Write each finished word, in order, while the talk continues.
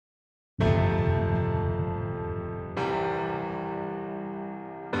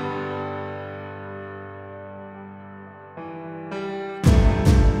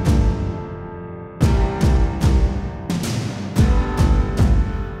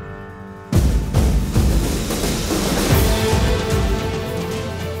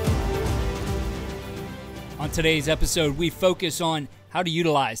On today's episode, we focus on how to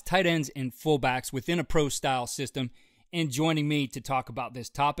utilize tight ends and fullbacks within a pro-style system. And joining me to talk about this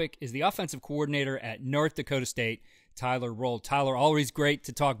topic is the offensive coordinator at North Dakota State, Tyler Roehl. Tyler, always great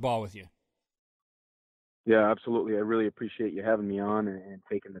to talk ball with you. Yeah, absolutely. I really appreciate you having me on and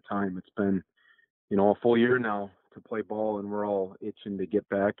taking the time. It's been, a full year now to play ball, and we're all itching to get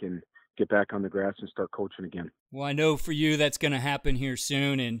back on the grass and start coaching again. Well, I know for you that's going to happen here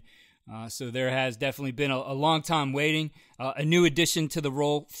soon, and so there has definitely been a long time waiting. A new addition to the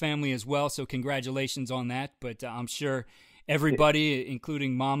Roehl family as well, so congratulations on that. But I'm sure everybody,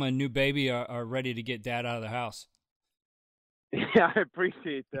 including mama and new baby, are ready to get dad out of the house. Yeah, I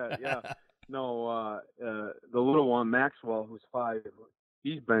appreciate that. Yeah. No, the little one, Maxwell, who's 5,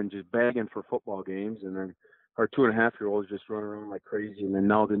 he's been just begging for football games, and then our 2.5-year-old is just running around like crazy. And then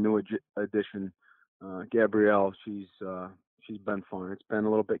now the new addition, Gabrielle, she's been fun. It's been a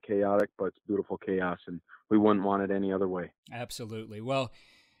little bit chaotic, but it's beautiful chaos, and we wouldn't want it any other way. Absolutely. Well,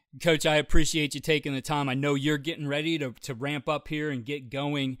 Coach, I appreciate you taking the time. I know you're getting ready to ramp up here and get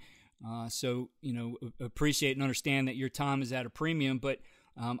going. So, appreciate and understand that your time is at a premium, but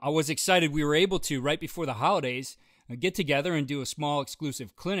I was excited we were able to, right before the holidays, get together and do a small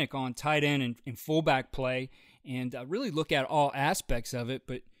exclusive clinic on tight end and fullback play and really look at all aspects of it.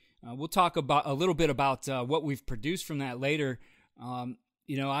 But we'll talk about a little bit about what we've produced from that later.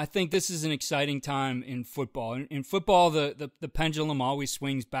 I think this is an exciting time in football. In football, the pendulum always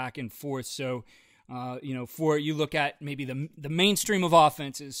swings back and forth. So, for you look at maybe the mainstream of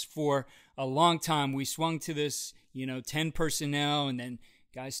offenses for a long time, we swung to this, 10 personnel, and then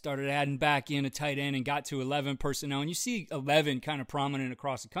guys started adding back in a tight end and got to 11 personnel. And you see 11 kind of prominent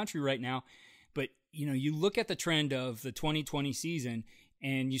across the country right now. But, you look at the trend of the 2020 season,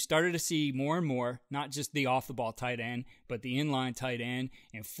 and you started to see more and more, not just the off-the-ball tight end, but the inline tight end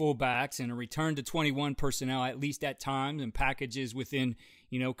and fullbacks and a return to 21 personnel, at least at times, and packages within,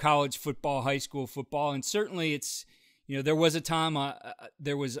 college football, high school football. And certainly it's, there was a time, I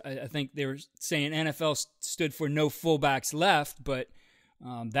think they were saying NFL stood for no fullbacks left, but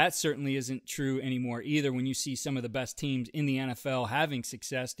that certainly isn't true anymore either when you see some of the best teams in the NFL having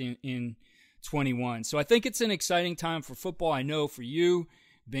success in 21. So I think it's an exciting time for football. I know for you,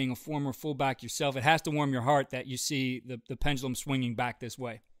 being a former fullback yourself, it has to warm your heart that you see the pendulum swinging back this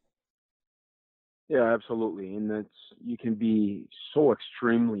way. Yeah, absolutely. And you can be so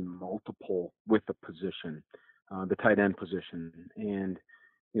extremely multiple with the position, the tight end position. And,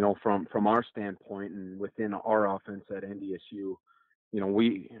 from our standpoint and within our offense at NDSU,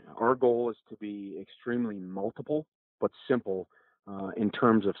 our goal is to be extremely multiple but simple in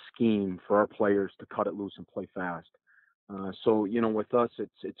terms of scheme for our players to cut it loose and play fast. So with us,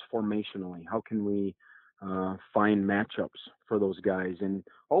 it's formationally. How can we find matchups for those guys, and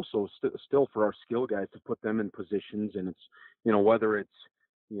also still for our skill guys to put them in positions, and it's whether it's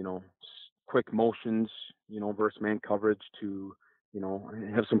quick motions versus man coverage to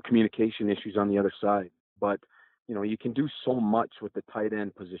have some communication issues on the other side, but you can do so much with the tight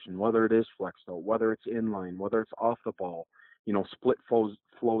end position, whether it is flexed out, whether it's inline, whether it's off the ball, split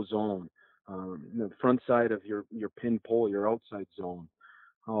flow zone, the front side of your pin pull, your outside zone,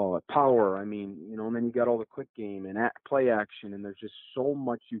 power. And then you got all the quick game and play action, and there's just so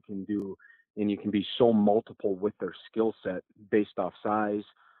much you can do, and you can be so multiple with their skill set based off size,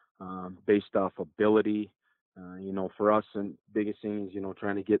 based off ability. For us, and biggest thing is,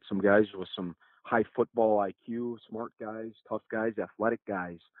 trying to get some guys with some high football IQ, smart guys, tough guys, athletic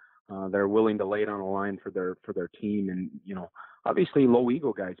guys. They're willing to lay it on the line for their team, and obviously low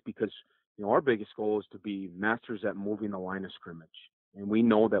ego guys, because our biggest goal is to be masters at moving the line of scrimmage, and we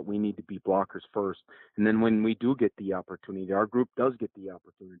know that we need to be blockers first, and then when we do get the opportunity, our group does get the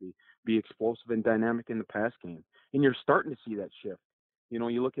opportunity, be explosive and dynamic in the pass game, and you're starting to see that shift.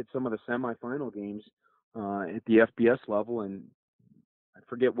 You look at some of the semifinal games at the FBS level, and I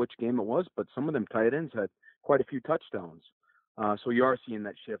forget which game it was, but some of them tight ends had quite a few touchdowns. So you are seeing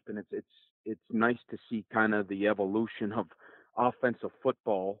that shift, and it's nice to see kind of the evolution of offensive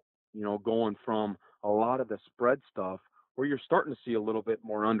football, going from a lot of the spread stuff where you're starting to see a little bit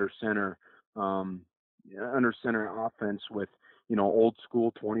more under center offense with, old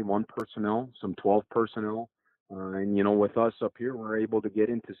school 21 personnel, some 12 personnel. And, with us up here, we're able to get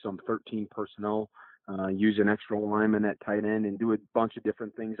into some 13 personnel, use an extra lineman at tight end and do a bunch of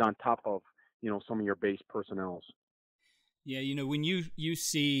different things on top of, some of your base personnels. Yeah, when you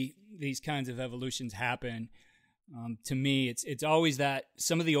see these kinds of evolutions happen, to me, it's always that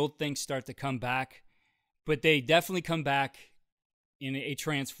some of the old things start to come back, but they definitely come back in a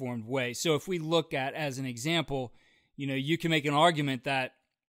transformed way. So if we look at, as an example, you can make an argument that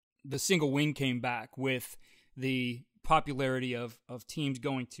the single wing came back with the popularity of teams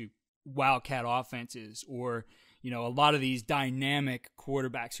going to wildcat offenses, or a lot of these dynamic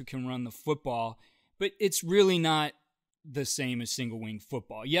quarterbacks who can run the football, but it's really not the same as single wing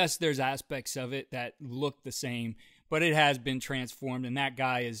football. Yes, there's aspects of it that look the same, but it has been transformed, and that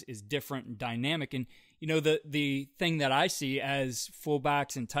guy is different and dynamic. And the thing that I see as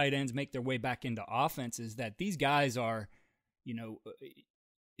fullbacks and tight ends make their way back into offense is that these guys are, it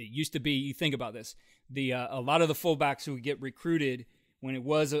used to be, you think about this, a lot of the fullbacks who get recruited when it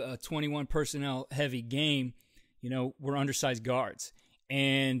was a 21 personnel heavy game, were undersized guards.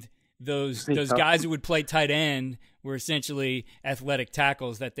 And those guys who would play tight end were essentially athletic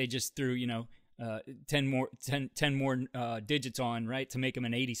tackles that they just threw, 10 more digits on, right, to make them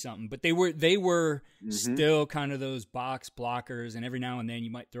an 80-something. But they were still kind of those box blockers, and every now and then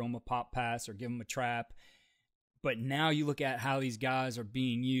you might throw them a pop pass or give them a trap. But now you look at how these guys are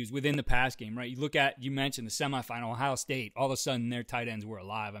being used within the pass game, right? You mentioned the semifinal, Ohio State. All of a sudden, their tight ends were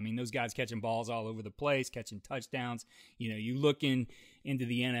alive. I mean, those guys catching balls all over the place, catching touchdowns. You look into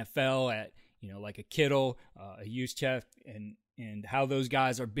the NFL at, like a Kittle, a Juszczyk, and how those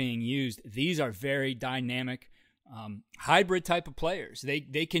guys are being used. These are very dynamic, hybrid type of players.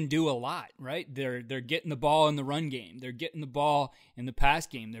 They can do a lot, right? They're getting the ball in the run game. They're getting the ball in the pass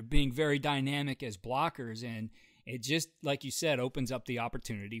game. They're being very dynamic as blockers, and it just, like you said, opens up the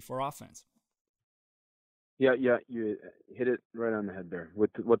opportunity for offense. Yeah, you hit it right on the head there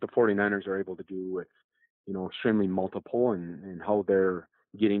with what the 49ers are able to do with, extremely multiple and how they're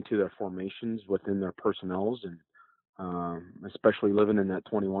getting to their formations within their personnels, and especially living in that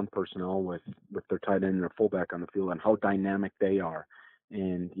 21 personnel with their tight end and their fullback on the field, and how dynamic they are.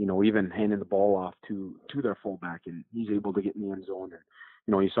 And, even handing the ball off to their fullback, and he's able to get in the end zone.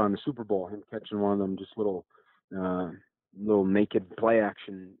 And, you saw in the Super Bowl, him catching one of them just little naked play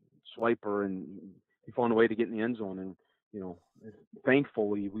action swiper, and he found a way to get in the end zone. And,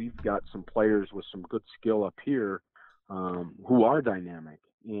 thankfully we've got some players with some good skill up here, who are dynamic.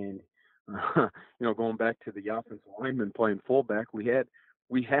 And, going back to the offensive lineman playing fullback, we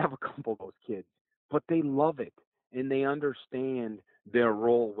have a couple of those kids, but they love it and they understand their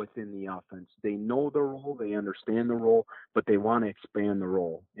role within the offense. They know their role, they understand the role, but they want to expand the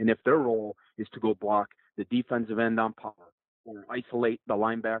role. And if their role is to go block the defensive end on power, or isolate the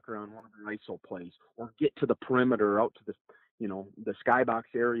linebacker on one of their ISO plays, or get to the perimeter out to the skybox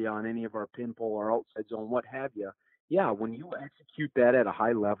area on any of our pinball or outside zone, what have you. Yeah, when you execute that at a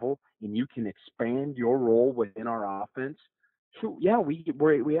high level and you can expand your role within our offense, shoot, yeah, we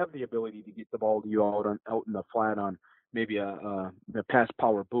have the ability to get the ball to you out in the flat on maybe a pass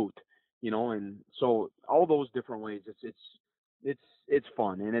power boot, and so all those different ways. It's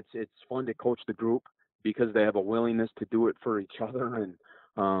fun, and it's fun to coach the group because they have a willingness to do it for each other, and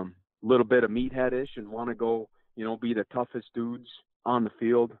a little bit of meatheadish and want to go, be the toughest dudes on the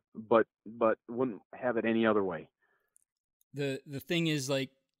field, but wouldn't have it any other way. The thing is, like,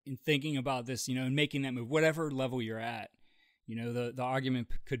 in thinking about this, and making that move, whatever level you're at, the argument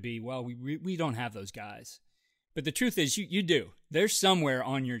could be, well, we don't have those guys. But the truth is, you do. They're somewhere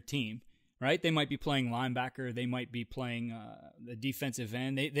on your team, right? They might be playing linebacker. They might be playing the defensive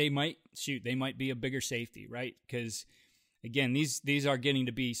end. They might be a bigger safety, right? Because, again, these are getting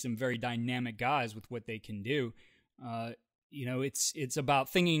to be some very dynamic guys with what they can do. It's about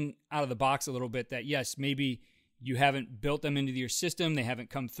thinking out of the box a little bit, that, yes, maybe you haven't built them into your system. They haven't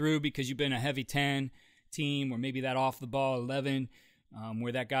come through because you've been a heavy 10 team, or maybe that off the ball 11,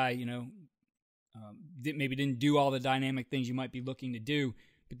 where that guy, maybe didn't do all the dynamic things you might be looking to do.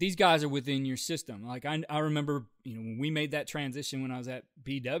 But these guys are within your system. Like I remember, when we made that transition when I was at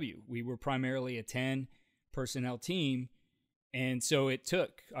BW, we were primarily a 10 personnel team. And so it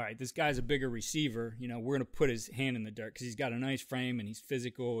took, all right, this guy's a bigger receiver. We're going to put his hand in the dirt because he's got a nice frame and he's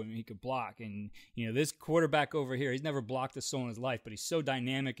physical and he could block. And, this quarterback over here, he's never blocked a soul in his life, but he's so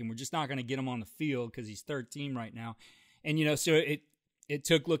dynamic, and we're just not going to get him on the field because he's third team right now. And, so it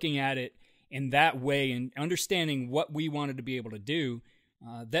took looking at it in that way and understanding what we wanted to be able to do,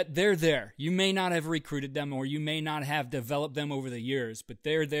 that they're there. You may not have recruited them, or you may not have developed them over the years, but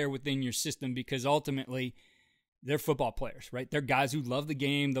they're there within your system because ultimately they're football players, right? They're guys who love the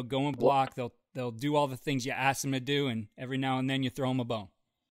game. They'll go and block. They'll do all the things you ask them to do, and every now and then you throw them a bone.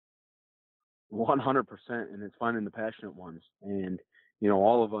 100%, and it's finding the passionate ones. And,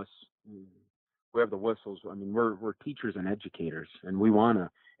 all of us, we have the whistles. I mean, we're teachers and educators, and we want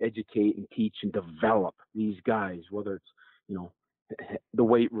to educate and teach and develop these guys, whether it's, the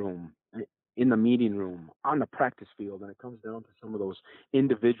weight room, in the meeting room, on the practice field. And it comes down to some of those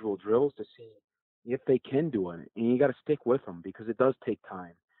individual drills to see if they can do it. And you got to stick with them because it does take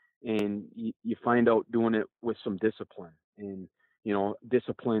time. and you find out doing it with some discipline and,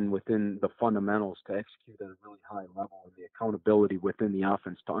 discipline within the fundamentals to execute at a really high level, and the accountability within the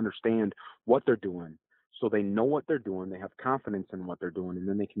offense to understand what they're doing. So they know what they're doing, they have confidence in what they're doing, and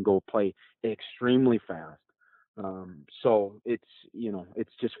then they can go play extremely fast. So it's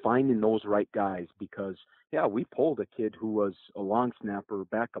just finding those right guys, because yeah, we pulled a kid who was a long snapper,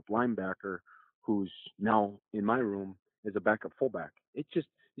 backup linebacker, who's now in my room as a backup fullback. You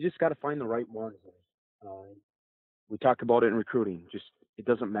just got to find the right ones. Uh, we talk about it in recruiting. Just, it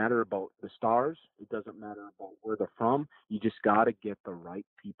doesn't matter about the stars. It doesn't matter about where they're from. You just got to get the right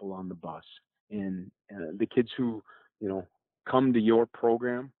people on the bus. And the kids who, come to your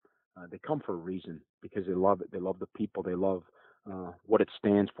program, they come for a reason, because they love it. They love the people. They love what it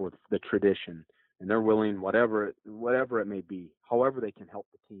stands for, the tradition, and they're willing, whatever it may be, however they can help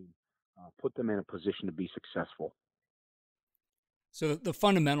the team, put them in a position to be successful. So the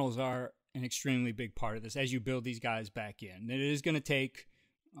fundamentals are an extremely big part of this as you build these guys back in. It is going to take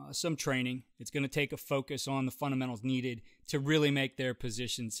some training. It's going to take a focus on the fundamentals needed to really make their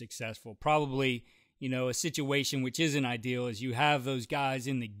position successful. Probably, a situation which isn't ideal is you have those guys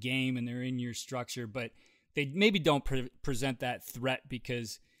in the game and they're in your structure, but they maybe don't present that threat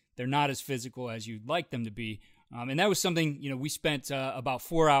because they're not as physical as you'd like them to be. And that was something, we spent about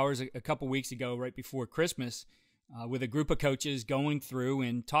 4 hours a couple weeks ago, right before Christmas, with a group of coaches going through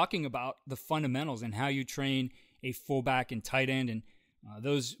and talking about the fundamentals and how you train a fullback and tight end. And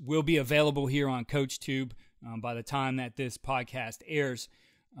those will be available here on CoachTube by the time that this podcast airs.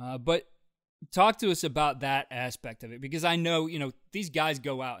 But talk to us about that aspect of it, because I know, these guys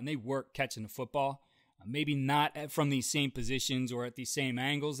go out and they work catching the football, maybe not from these same positions or at these same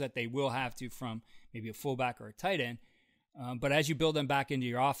angles that they will have to from maybe a fullback or a tight end. But as you build them back into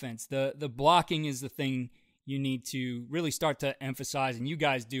your offense, the blocking is the thing you need to really start to emphasize, and you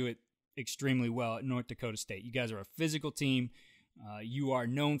guys do it extremely well at North Dakota State. You guys are a physical team. You are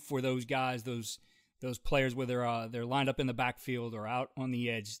known for those guys, those players, whether they're lined up in the backfield or out on the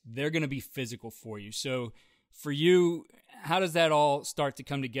edge, they're going to be physical for you. So for you, how does that all start to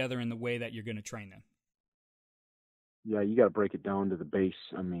come together in the way that you're going to train them? Yeah, you got to break it down to the base.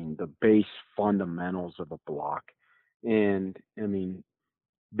 The base fundamentals of a block. And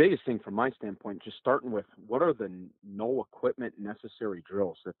biggest thing from my standpoint, just starting with what are the no equipment necessary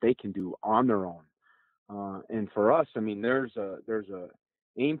drills that they can do on their own. And for us, there's a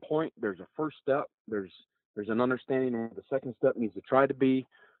aim point, there's a first step, there's an understanding where the second step needs to try to be.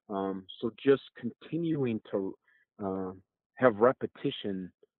 So just continuing to have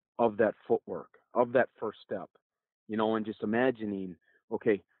repetition of that footwork, of that first step, and just imagining,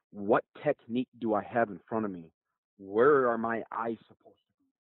 okay, what technique do I have in front of me? Where are my eyes supposed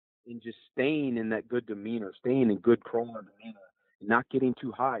to be? And just staying in that good demeanor, staying in good crawler demeanor, not getting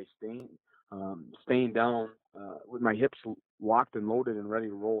too high, staying down with my hips locked and loaded and ready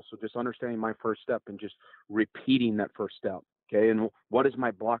to roll. So just understanding my first step and just repeating that first step. Okay, and what is my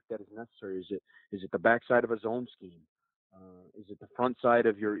block that is necessary? Is it the backside of a zone scheme? Is it the front side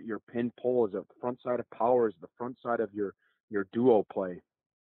of your pin pull? Is it the front side of power? Is it the front side of your duo play?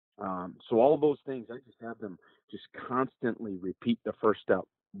 So all of those things, I just have them just constantly repeat the first step.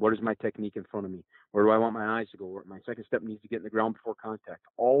 What is my technique in front of me? Where do I want my eyes to go? Where my second step needs to get in the ground before contact.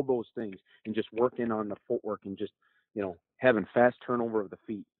 All those things, and just working on the footwork and just, having fast turnover of the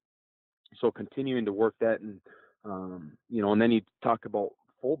feet. So continuing to work that, and and then you talk about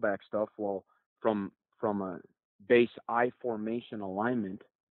fullback stuff. Well, from a base I formation alignment,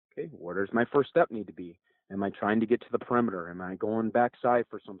 okay, where does my first step need to be? Am I trying to get to the perimeter? Am I going backside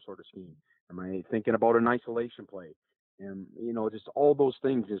for some sort of scheme? Am I thinking about an isolation play? And, just all those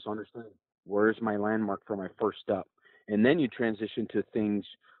things, just understand where's my landmark for my first step. And then you transition to things,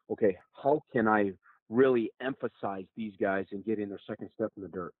 okay, how can I really emphasize these guys in getting their second step in the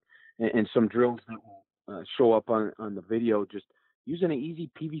dirt? And some drills that will show up on the video, just using an easy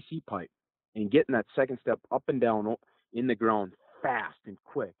PVC pipe and getting that second step up and down in the ground fast and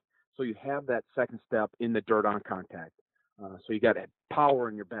quick. So you have that second step in the dirt on contact. So you got that power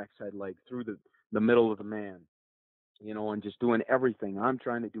in your backside leg through the middle of the man, and just doing everything. I'm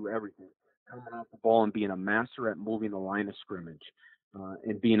trying to do everything. Coming off the ball and being a master at moving the line of scrimmage,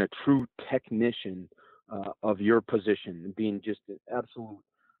 and being a true technician of your position, and being just an absolute,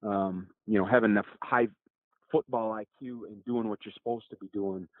 having the high football IQ and doing what you're supposed to be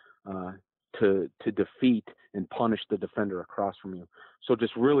doing to defeat and punish the defender across from you. So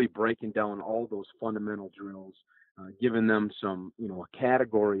just really breaking down all those fundamental drills, giving them some, a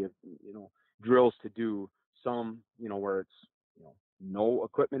category of, drills to do. Some, where it's, no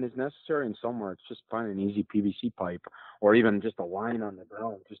equipment is necessary, and somewhere it's just find an easy PVC pipe or even just a line on the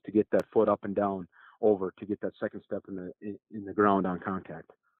ground just to get that foot up and down over to get that second step in the ground on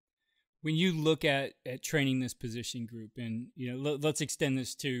contact. When you look at training this position group, and let's extend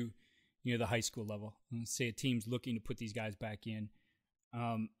this to the high school level. Let's say a team's looking to put these guys back in.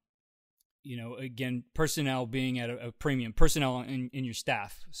 Again, personnel being at a premium, personnel in your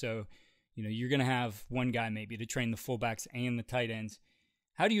staff. So, you're going to have one guy maybe to train the fullbacks and the tight ends.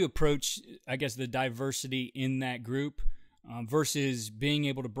 How do you approach, I guess, the diversity in that group versus being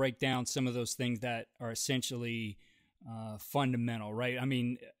able to break down some of those things that are essentially fundamental, right? I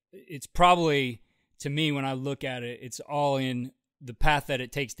mean, it's probably, to me, when I look at it, it's all in the path that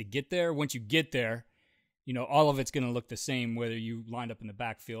it takes to get there. Once you get there, all of it's going to look the same, whether you lined up in the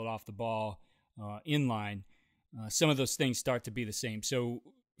backfield, off the ball, in line. Some of those things start to be the same. So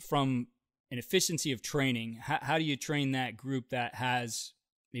from an efficiency of training, how do you train that group that has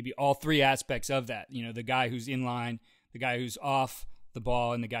maybe all three aspects of that? The guy who's in line, the guy who's off the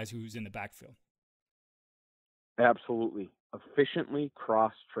ball, and the guys who's in the backfield. Absolutely. Efficiently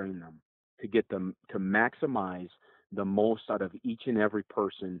cross-train them to get them to maximize the most out of each and every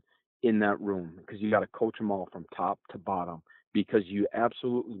person in that room, because you got to coach them all from top to bottom, because you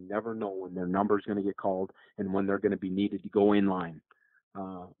absolutely never know when their number is going to get called and when they're going to be needed to go in line.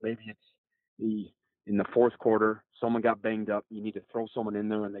 Maybe it's in the fourth quarter, someone got banged up. You need to throw someone in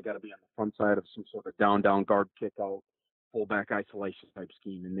there, and they got to be on the front side of some sort of down guard kick out, fullback isolation type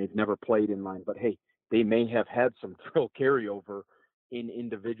scheme, and they've never played in line. But hey, they may have had some drill carryover in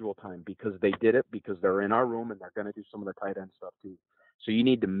individual time because they did it, because they're in our room and they're going to do some of the tight end stuff too. So you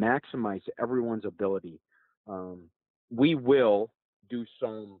need to maximize everyone's ability. We will do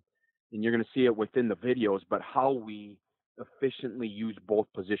some, and you're going to see it within the videos, but how we efficiently use both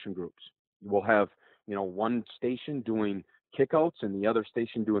position groups. We'll have, one station doing kickouts and the other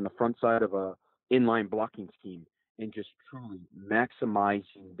station doing the front side of a inline blocking scheme, and just truly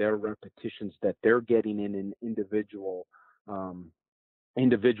maximizing their repetitions that they're getting in an individual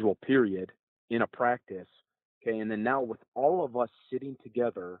period in a practice. Okay. And then now with all of us sitting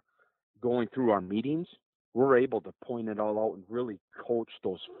together, going through our meetings, we're able to point it all out and really coach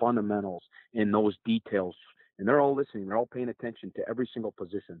those fundamentals and those details. And they're all listening. They're all paying attention to every single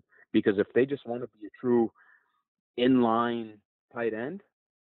position, because if they just want to be a true inline tight end,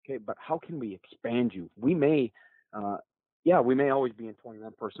 okay, but how can we expand you? We may always be in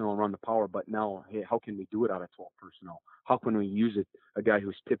 21 personnel and run the power, but now, hey, how can we do it out of 12 personnel? How can we use it, a guy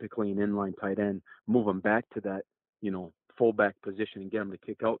who's typically an inline tight end, move him back to that, fullback position and get him to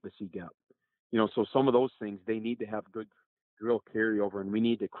kick out the C gap? So some of those things, they need to have good drill carryover, and we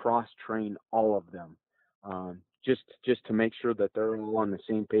need to cross-train all of them, just to make sure that they're all on the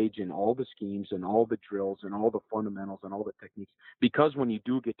same page in all the schemes and all the drills and all the fundamentals and all the techniques. Because when you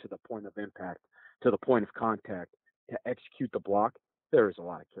do get to the point of impact, to the point of contact, to execute the block, there is a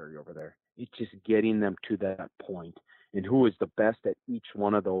lot of carryover there. It's just getting them to that point, and who is the best at each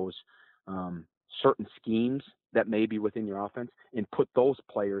one of those certain schemes that may be within your offense, and put those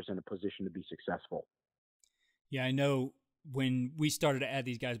players in a position to be successful. Yeah, I know when we started to add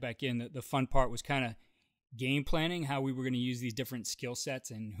these guys back in, the fun part was kind of game planning, how we were going to use these different skill sets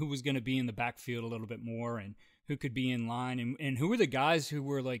and who was going to be in the backfield a little bit more and who could be in line, and who were the guys who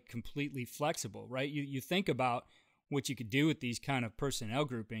were like completely flexible, right? You think about what you could do with these kind of personnel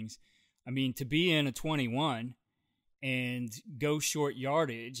groupings. I mean, to be in a 21 and go short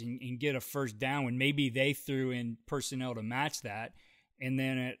yardage and get a first down when maybe they threw in personnel to match that, and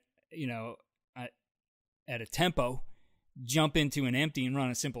then at a tempo, jump into an empty and run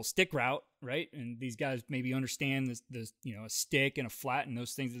a simple stick route, right? And these guys maybe understand this a stick and a flat and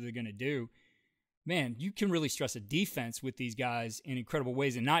those things that they're going to do. Man, you can really stress a defense with these guys in incredible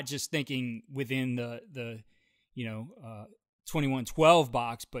ways, and not just thinking within the 21-12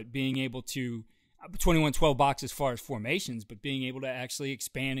 box, but being able to 21-12 box as far as formations, but being able to actually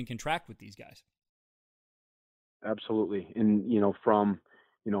expand and contract with these guys. Absolutely. And, from,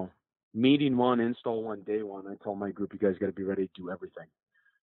 meeting one, install one, day one, I tell my group, you guys got to be ready to do everything.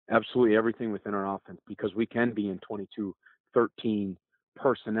 Absolutely everything within our offense, because we can be in 22-13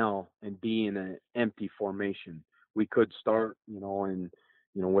 personnel and be in an empty formation. We could start,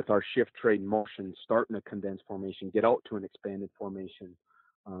 with our shift trade motion, start in a condensed formation, get out to an expanded formation.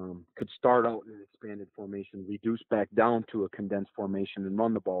 Could start out in an expanded formation, reduce back down to a condensed formation and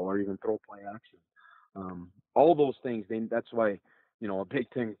run the ball, or even throw play action. All those things, that's why, a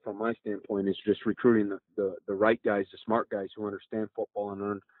big thing from my standpoint is just recruiting the right guys, the smart guys who understand football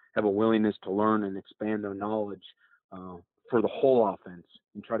and have a willingness to learn and expand their knowledge for the whole offense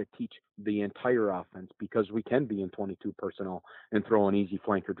and try to teach the entire offense, because we can be in 22 personnel and throw an easy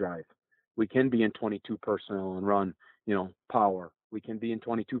flanker drive. We can be in 22 personnel and run, power. We can be in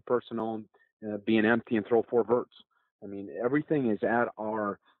 22 personnel and be an empty and throw 4 verts. I mean, everything is at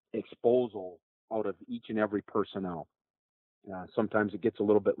our disposal out of each and every personnel. Sometimes it gets a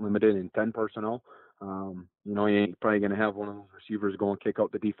little bit limited in 10 personnel. You ain't probably going to have one of those receivers go and kick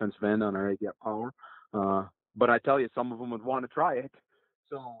out the defensive end on our get power. But I tell you, some of them would want to try it.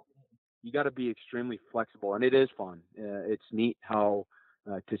 So you got to be extremely flexible, and it is fun. It's neat how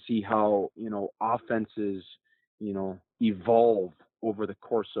to see how offenses evolve over the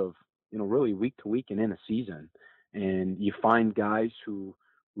course of really week to week and in a season, and you find guys who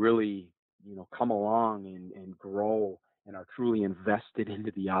really come along and grow and are truly invested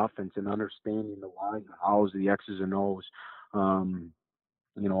into the offense and understanding the whys, the hows, the X's and O's,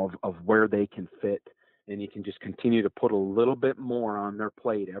 of where they can fit. And you can just continue to put a little bit more on their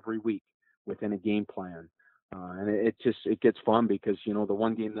plate every week within a game plan. And it gets fun because, the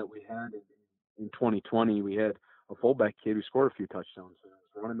one game that we had in 2020, we had a fullback kid who scored a few touchdowns. He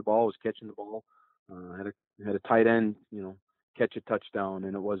was running the ball, was catching the ball, had a tight end, catch a touchdown,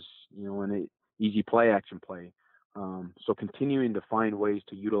 and it was, an easy play action play. So continuing to find ways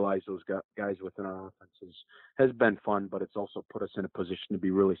to utilize those guys within our offenses has been fun, but it's also put us in a position to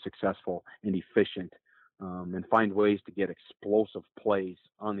be really successful and efficient, and find ways to get explosive plays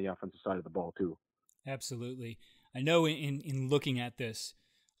on the offensive side of the ball too. Absolutely. I know in looking at this,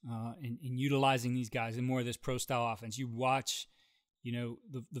 in utilizing these guys in more of this pro style offense, you watch,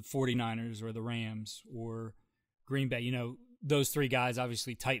 the 49ers or the Rams or Green Bay, those 3 guys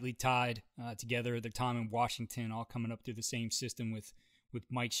obviously tightly tied together at their time in Washington, all coming up through the same system with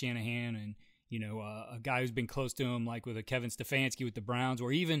Mike Shanahan and, a guy who's been close to him, like with a Kevin Stefanski with the Browns,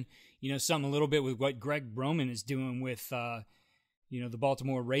 or even, something a little bit with what Greg Roman is doing with, the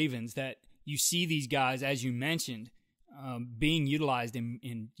Baltimore Ravens, that you see these guys, as you mentioned, being utilized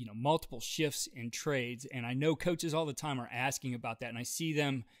in multiple shifts and trades. And I know coaches all the time are asking about that. And I see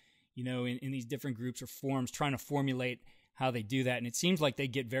them, in these different groups or forums trying to formulate how they do that. And it seems like they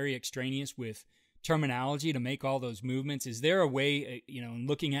get very extraneous with terminology to make all those movements. Is there a way, in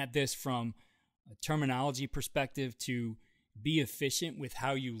looking at this from a terminology perspective, to be efficient with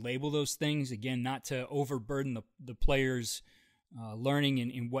how you label those things? Again, not to overburden the player's learning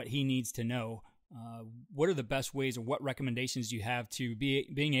and what he needs to know. What are the best ways, or what recommendations do you have to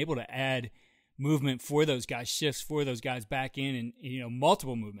being able to add movement for those guys, shifts for those guys back in, and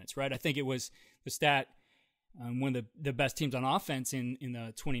multiple movements, right? I think it was the stat, one of the best teams on offense in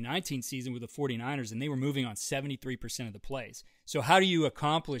the 2019 season with the 49ers, and they were moving on 73% of the plays. So how do you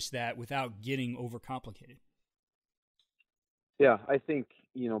accomplish that without getting overcomplicated? Yeah, I think,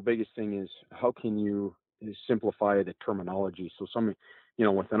 biggest thing is how can you simplify the terminology? So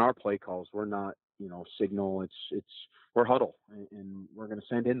within our play calls, we're not, signal, we're huddle, and we're going to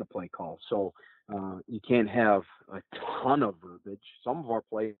send in the play call. So you can't have a ton of verbiage. Some of our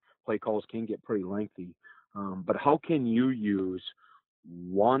play calls can get pretty lengthy. But how can you use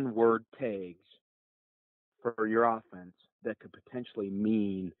one word tags for your offense that could potentially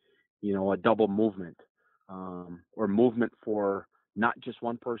mean, a double movement, or movement for not just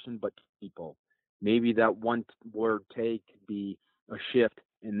one person, but people? Maybe that one word tag could be a shift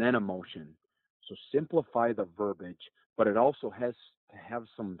and then a motion. So simplify the verbiage, but it also has to have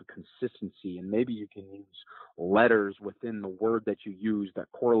some consistency, and maybe you can use letters within the word that you use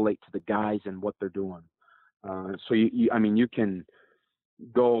that correlate to the guys and what they're doing. So you can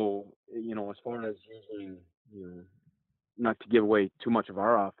go, as far as using, not to give away too much of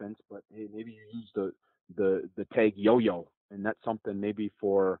our offense, but hey, maybe you use the tag yo-yo, and that's something maybe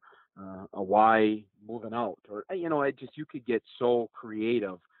for a Y moving out, or you could get so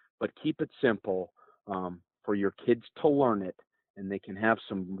creative, but keep it simple for your kids to learn it, and they can have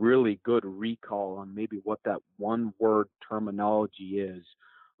some really good recall on maybe what that one word terminology is.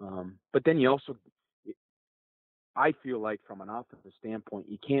 But then you also, I feel like from an offensive standpoint,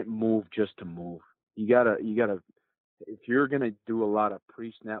 you can't move just to move. You gotta, if you're going to do a lot of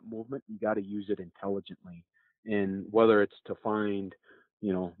pre-snap movement, you got to use it intelligently. And whether it's to find,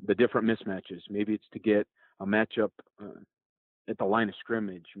 the different mismatches, maybe it's to get a matchup at the line of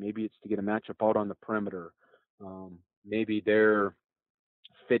scrimmage. Maybe it's to get a matchup out on the perimeter. Maybe they're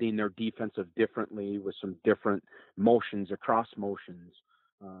fitting their defensive differently with some different motions or cross motions.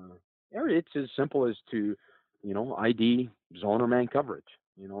 Or it's as simple as to, ID zone or man coverage.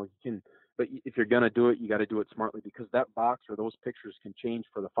 You can, but if you're going to do it, you got to do it smartly, because that box or those pictures can change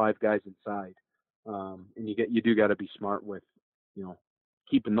for the 5 guys inside. And you do got to be smart with,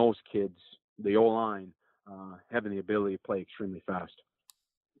 keeping those kids, the O-line, having the ability to play extremely fast.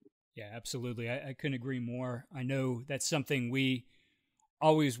 Yeah, absolutely. I couldn't agree more. I know that's something we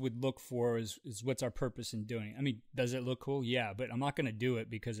always would look for is what's our purpose in doing it. I mean, does it look cool? Yeah, but I'm not going to do it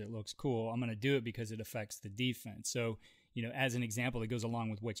because it looks cool. I'm going to do it because it affects the defense. So, as an example that goes along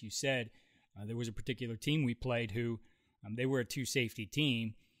with what you said, there was a particular team we played who they were a 2-safety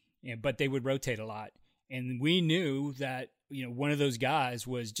team, but they would rotate a lot. And we knew that, one of those guys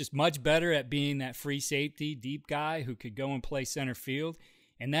was just much better at being that free safety, deep guy who could go and play center field.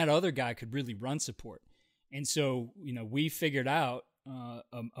 And that other guy could really run support. And so, we figured out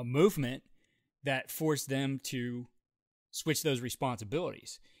a movement that forced them to switch those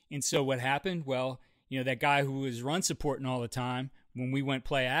responsibilities. And so what happened? Well, that guy who was run supporting all the time, when we went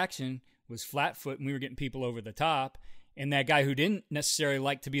play action, was flat foot and we were getting people over the top. And that guy who didn't necessarily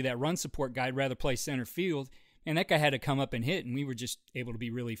like to be that run support guy, rather play center field, and that guy had to come up and hit, and we were just able to be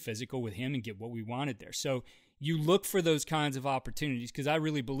really physical with him and get what we wanted there. So you look for those kinds of opportunities, because I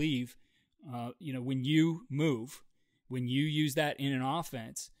really believe, when you move, when you use that in an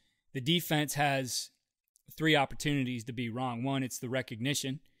offense, the defense has 3 opportunities to be wrong. 1, it's the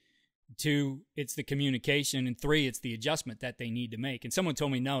recognition. 2, it's the communication. And 3, it's the adjustment that they need to make. And someone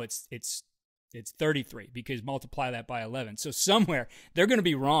told me, no, it's 33, because multiply that by 11. So somewhere they're going to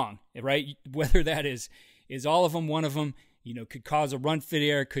be wrong, right? Whether that is all of them, one of them, could cause a run fit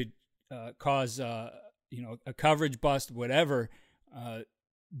error, could cause a coverage bust, whatever.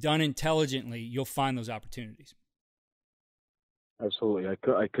 Done intelligently, you'll find those opportunities. Absolutely.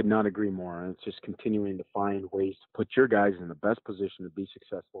 I could not agree more. And it's just continuing to find ways to put your guys in the best position to be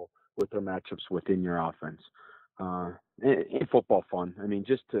successful with their matchups within your offense. And football fun. I mean,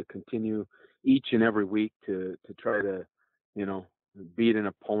 just to continue each and every week to try to, beat an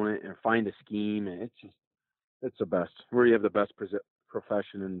opponent and find a scheme. And it's the best. Where you have the best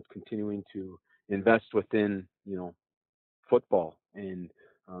profession, and continuing to invest within, football, and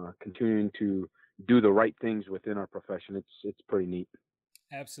continuing to do the right things within our profession. It's pretty neat.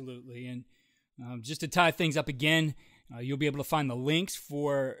 Absolutely. And just to tie things up again, you'll be able to find the links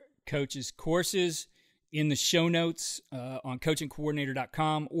for Coach's courses in the show notes on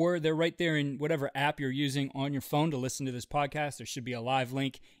coachingcoordinator.com, or they're right there in whatever app you're using on your phone to listen to this podcast. There should be a live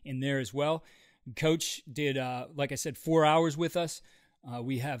link in there as well. Coach did, like I said, 4 hours with us.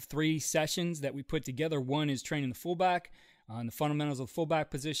 We have 3 sessions that we put together. One is training the fullback on the fundamentals of the fullback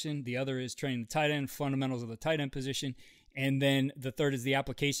position. The other is training the tight end, fundamentals of the tight end position. And then the third is the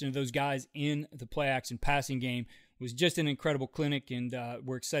application of those guys in the play action passing game. It was just an incredible clinic, and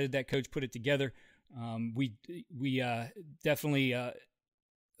we're excited that Coach put it together. We definitely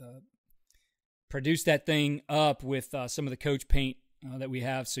produced that thing up with some of the Coach paint that we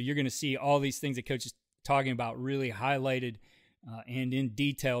have. So you're going to see all these things that Coach is talking about really highlighted and in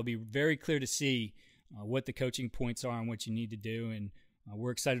detail. It'll be very clear to see what the coaching points are and what you need to do. And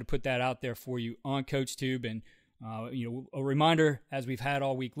we're excited to put that out there for you on CoachTube. And, a reminder, as we've had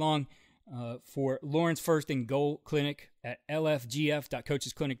all week long, for Lauren's First and Goal Clinic at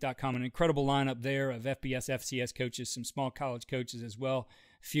lfgf.coachesclinic.com. An incredible lineup there of FBS, FCS coaches, some small college coaches as well,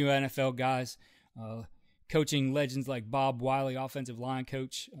 a few NFL guys, coaching legends like Bob Wiley, offensive line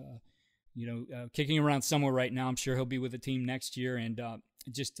coach, kicking around somewhere right now. I'm sure he'll be with the team next year. And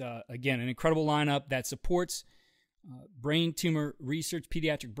again, an incredible lineup that supports brain tumor research,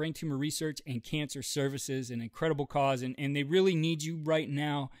 pediatric brain tumor research, and cancer services, an incredible cause. And they really need you right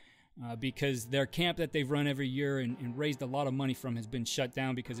now because their camp that they've run every year and raised a lot of money from has been shut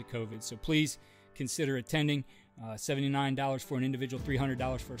down because of COVID. So please consider attending. $79 for an individual,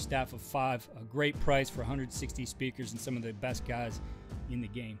 $300 for a staff of 5. A great price for 160 speakers and some of the best guys in the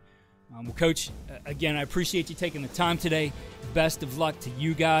game. Well, Coach, again, I appreciate you taking the time today. Best of luck to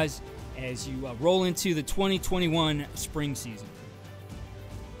you guys as you roll into the 2021 spring season.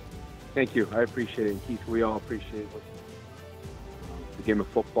 Thank you. I appreciate it. And Keith, we all appreciate the game of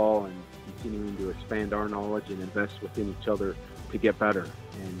football and continuing to expand our knowledge and invest within each other to get better.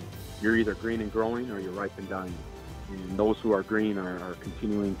 And you're either green and growing or you're ripe and dying. And those who are green are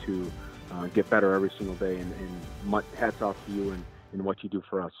continuing to get better every single day. And hats off to you and what you do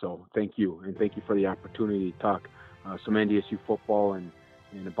for us. So thank you. And thank you for the opportunity to talk some NDSU football and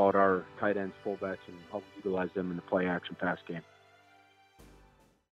about our tight ends, fullbacks, and how we utilize them in the play action pass game.